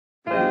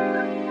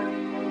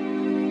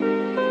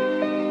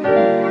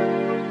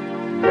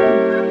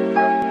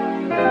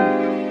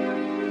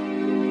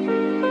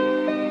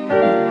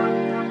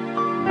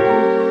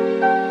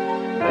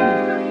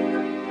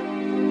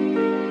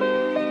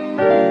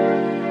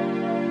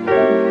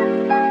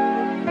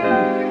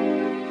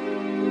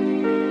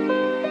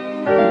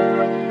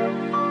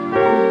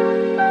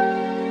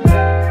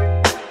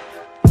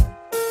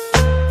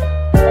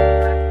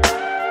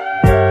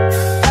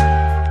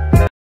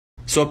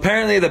So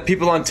apparently the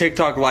people on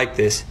TikTok like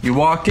this. You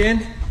walk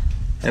in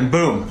and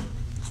boom,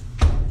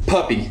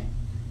 puppy.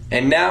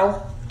 And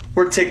now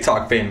we're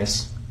TikTok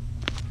famous.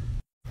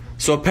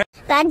 So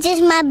that's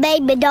just my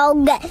baby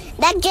dog.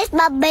 That's just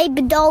my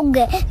baby dog.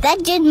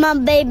 That's just my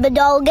baby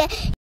dog.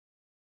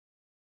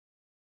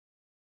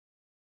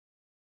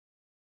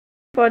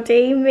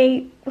 Body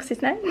meet, what's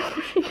his name?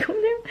 What do you call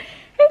him?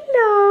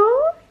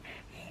 Hello.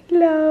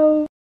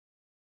 Hello.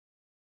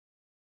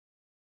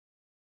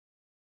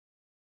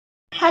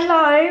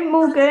 Hello,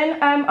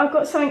 Morgan. I've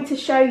got something to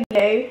show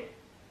you.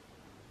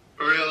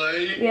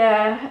 Really?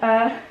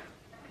 Yeah.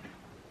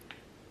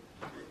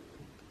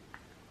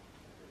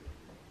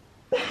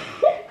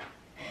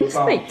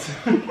 Speak.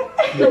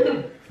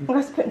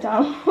 Let's put it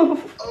down. Oh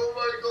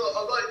my god,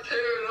 I'm like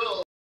tearing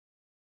up.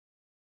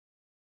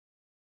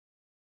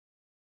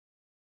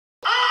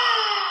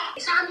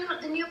 Is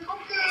that the new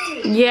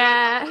puppy?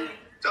 Yeah.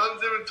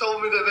 Tamzin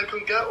told me that they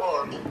couldn't get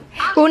one.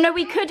 Well, no,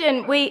 we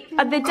couldn't.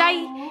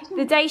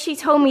 The day she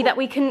told me that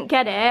we couldn't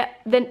get it,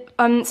 then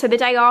so the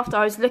day after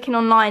I was looking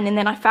online and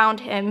then I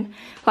found him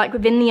like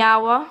within the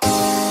hour.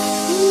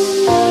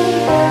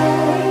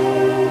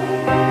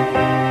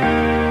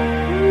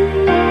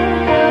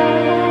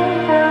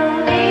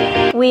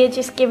 We are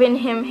just giving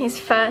him his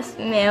first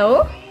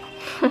meal.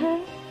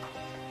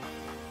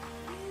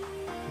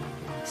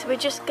 So we're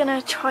just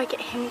gonna try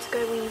get him to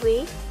go wee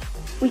wee.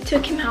 We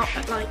took him out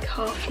at like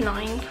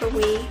 9:30 for a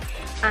wee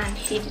and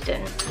he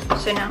didn't.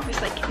 So now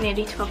it's like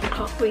nearly 12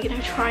 o'clock. We're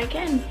gonna try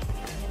again.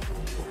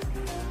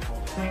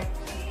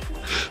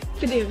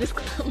 Video just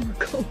got on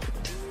record.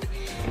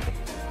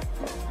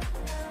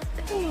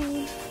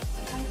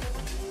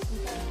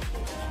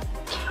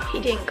 He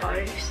didn't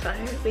go, so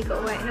we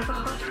gotta wait another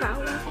half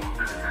hour.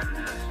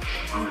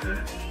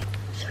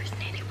 So it's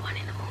nearly 1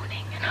 in the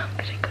morning and I'm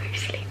gonna go to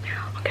sleep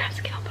now. I'm gonna have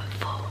to get up at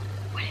 4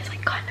 when it's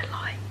like kind of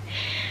light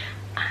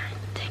and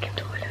take him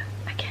to the toilet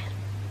again.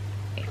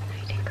 Even though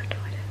he didn't go to the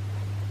toilet.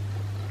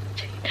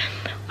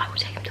 I will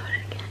take him to the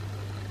toilet again.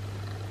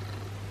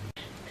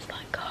 It's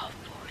like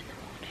 4:30 in the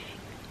morning.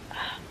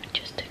 I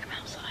just took him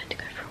outside to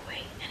go for a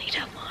wee and he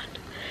don't mind.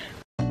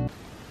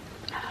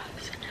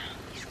 So now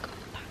he's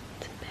gone back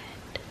to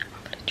bed.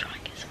 I'm gonna try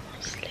and get some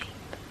more sleep.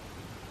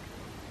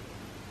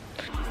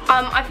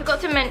 I forgot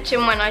to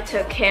mention when I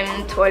took him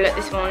to the toilet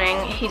this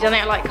morning, he done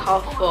it at like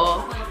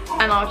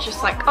 4:30 and I was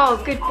just like, oh,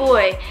 good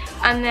boy.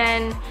 And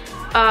then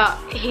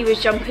he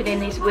was jumping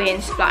in his wee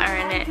and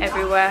splattering it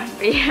everywhere.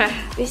 But yeah,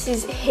 this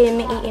is him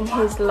eating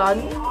his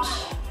lunch.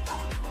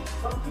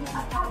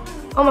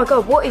 Oh my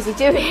god, what is he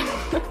doing?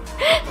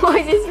 Why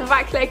is his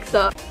back legs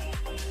up?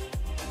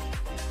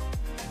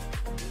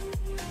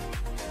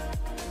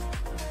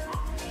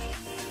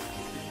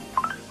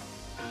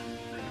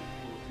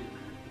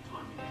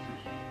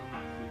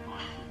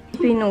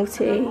 Be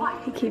naughty,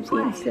 he keeps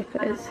eating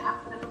slippers.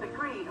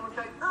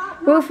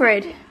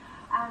 Wilfred,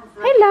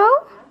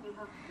 hello.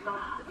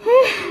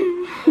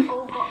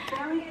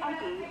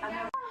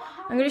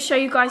 I'm going to show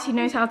you guys who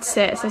knows how to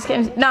sit, so let's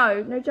get him.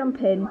 No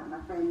jumping.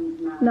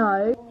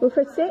 No.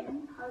 Wilfred, sit.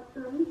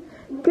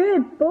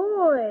 Good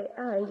boy.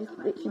 Oh, he just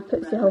literally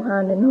puts the whole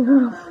hand in his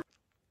mouth.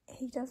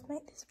 He does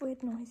make this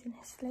weird noise in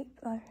his sleep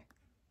though.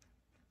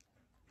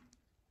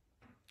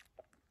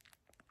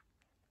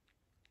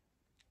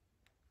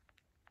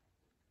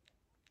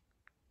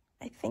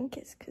 I think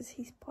it's because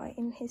he's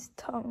biting his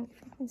tongue.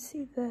 If you can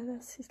see there,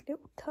 that's his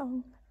little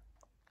tongue.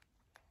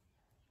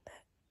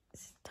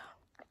 That's his tongue.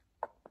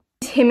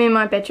 It's him in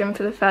my bedroom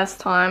for the first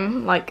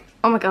time. Like,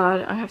 oh my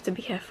god, I have to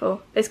be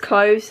careful. There's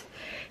clothes.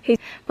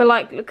 But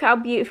like, look how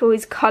beautiful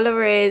his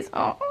colour is.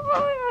 Oh,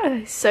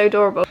 it's so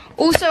adorable.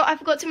 Also, I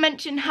forgot to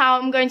mention how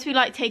I'm going to be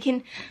like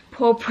taking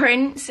paw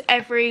prints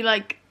every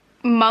like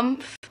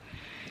month.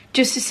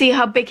 Just to see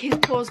how big his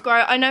paws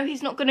grow. I know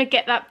he's not going to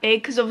get that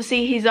big because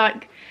obviously he's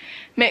like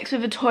mixed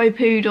with a toy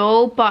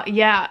poodle, but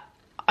yeah,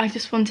 I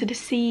just wanted to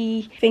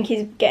see. I think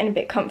he's getting a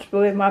bit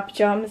comfortable with my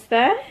pyjamas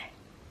there,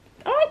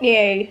 aren't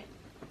you?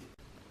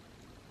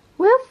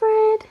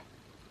 Wilfred,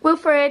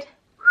 Wilfred,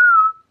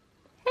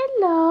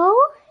 hello,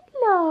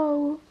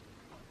 hello.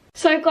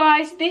 So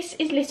guys, this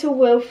is little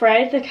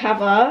Wilfred, the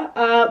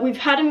cava. We've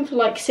had him for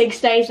like 6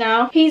 days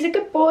now. He's a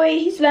good boy.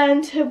 He's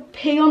learned to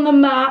pee on the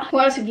mat.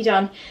 What else have you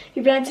done?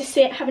 You've learned to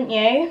sit, haven't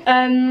you?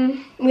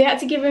 We had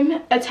to give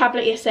him a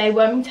tablet yesterday,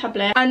 worming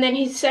tablet. And then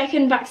his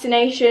second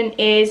vaccination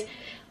is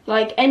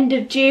like end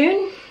of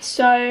June.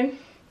 So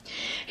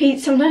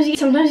sometimes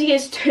he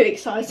gets too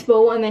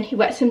excitable and then he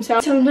wets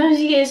himself. Sometimes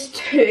he gets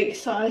too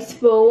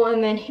excitable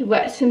and then he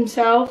wets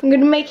himself. I'm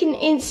gonna make an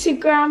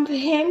Instagram for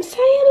him. Say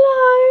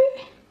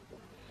hello.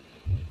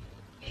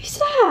 Who's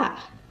that?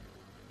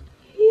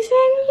 Who's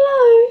saying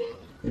hello?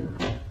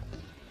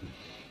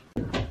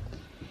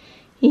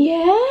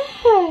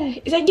 Yeah.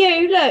 Is that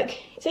you? Look.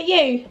 Is that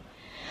you?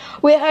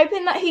 We're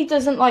hoping that he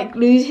doesn't like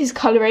lose his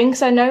colouring,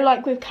 because I know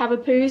like with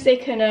cavapoos they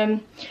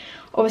can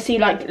obviously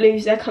like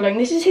lose their colouring.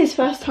 This is his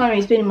first time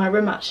he's been in my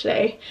room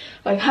actually.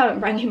 Like, I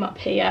haven't rang him up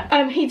here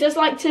yet. He does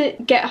like to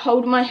get a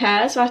hold of my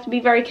hair, so I have to be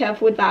very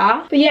careful with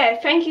that. But yeah,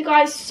 thank you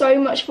guys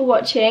so much for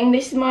watching.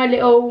 This is my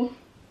little...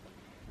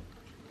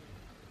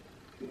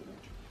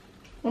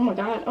 Oh my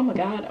god, oh my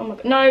god, oh my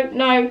god. No,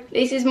 no,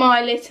 this is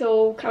my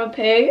little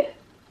Cavapoo.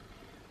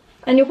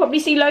 And you'll probably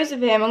see loads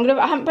of him.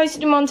 I haven't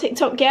posted him on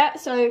TikTok yet,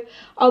 so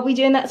I'll be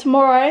doing that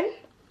tomorrow.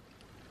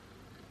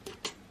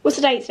 What's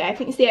the date today? I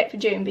think it's the 8th of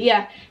June. But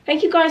yeah,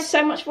 thank you guys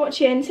so much for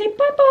watching. Say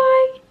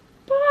bye-bye.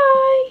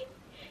 Bye.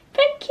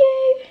 Thank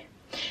you.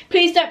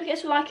 Please don't forget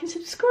to like and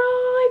subscribe.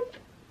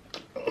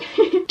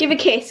 Give a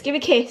kiss. Give a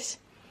kiss.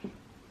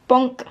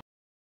 Bonk.